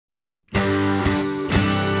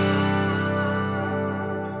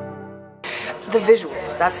the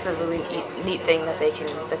visuals. That's the really neat thing that they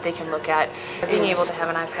can look at. Being able to have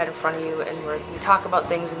an iPad in front of you, and we talk about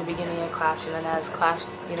things in the beginning of class, and then as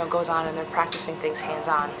class goes on and they're practicing things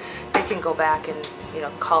hands-on, they can go back and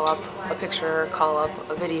call up a picture, call up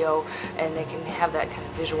a video, and they can have that kind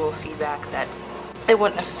of visual feedback that they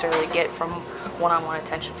wouldn't necessarily get from one-on-one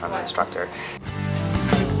attention from an instructor.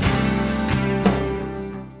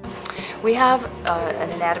 We have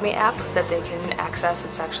an anatomy app that they can access.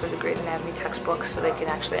 It's actually the Gray's Anatomy textbook, so they can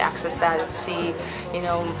actually access that and see,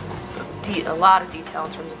 a lot of detail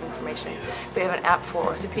in terms of information. We have an app for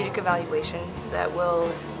orthopedic evaluation that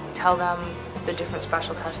will tell them the different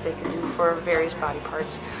special tests they can do for various body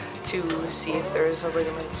parts to see if there's a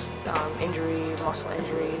ligament injury, muscle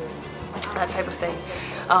injury, that type of thing.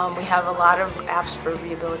 We have a lot of apps for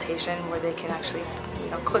rehabilitation where they can actually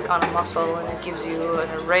click on a muscle and it gives you an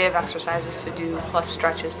array of exercises to do plus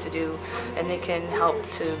stretches to do, and they can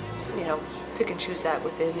help to pick and choose that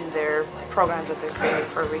within their programs that they're creating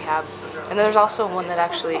for rehab. And there's also one that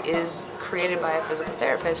actually is created by a physical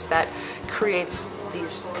therapist that creates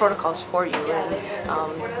these protocols for you. And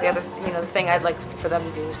the other the thing I'd like for them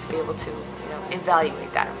to do is to be able to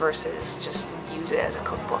evaluate that versus just use it as a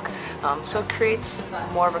cookbook. So it creates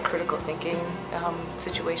more of a critical thinking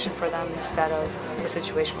situation for them instead of a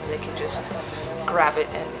situation where they can just grab it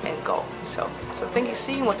and go. So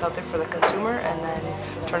seeing what's out there for the consumer and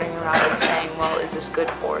then turning around and saying, well, is this good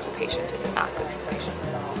for the patient? Is it not good for the patient?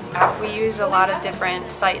 We use a lot of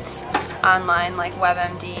different sites online like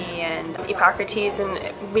WebMD and Hippocrates, and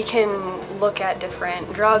we can look at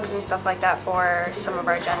different drugs and stuff like that for some of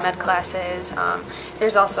our gen med classes.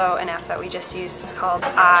 There's also an app that we just used. It's called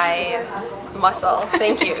iMuscle.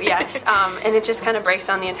 Thank you. Yes, and it just kind of breaks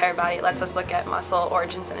down the entire body. It lets us look at muscle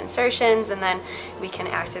origins and insertions, and then we can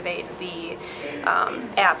activate the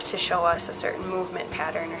app to show us a certain movement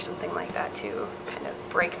pattern or something like that to kind of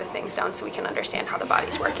break the things down so we can understand how the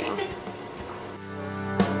body's working.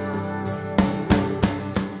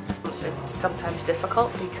 It's sometimes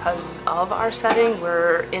difficult because of our setting.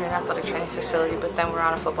 We're in an athletic training facility, but then we're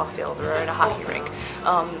on a football field or in a hockey rink.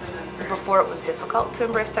 Before it was difficult to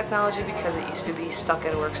embrace technology because it used to be stuck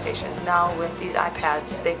at a workstation. Now with these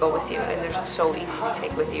iPads, they go with you, and they're so easy to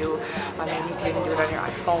take with you. I mean, you can even do it on your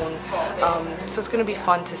iPhone. So it's going to be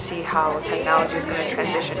fun to see how technology is going to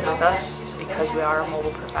transition with us because we are a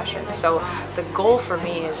mobile profession. So the goal for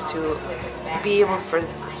me is to be able for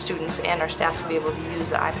students and our staff to be able to use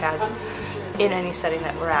the iPads in any setting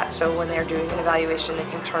that we're at. So when they're doing an evaluation, they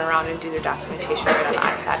can turn around and do their documentation right on the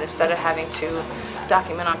iPad instead of having to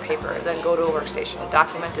document on paper, then go to a workstation,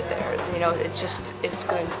 document it there. It's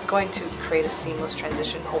going to create a seamless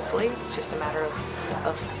transition, hopefully. It's just a matter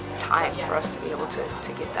of time for us to be able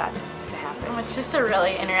to get that to happen. It's just a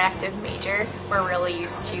really interactive major. We're really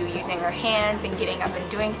used to using our hands and getting up and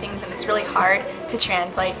doing things, and it's really hard to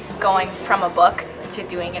translate going from a book to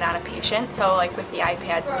doing it on a patient. So like with the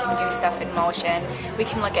iPads, we can do stuff in motion. We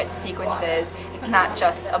can look at sequences. It's not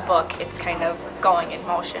just a book, it's kind of going in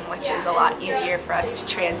motion, which is a lot easier for us to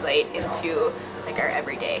translate into like our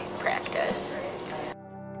everyday practice.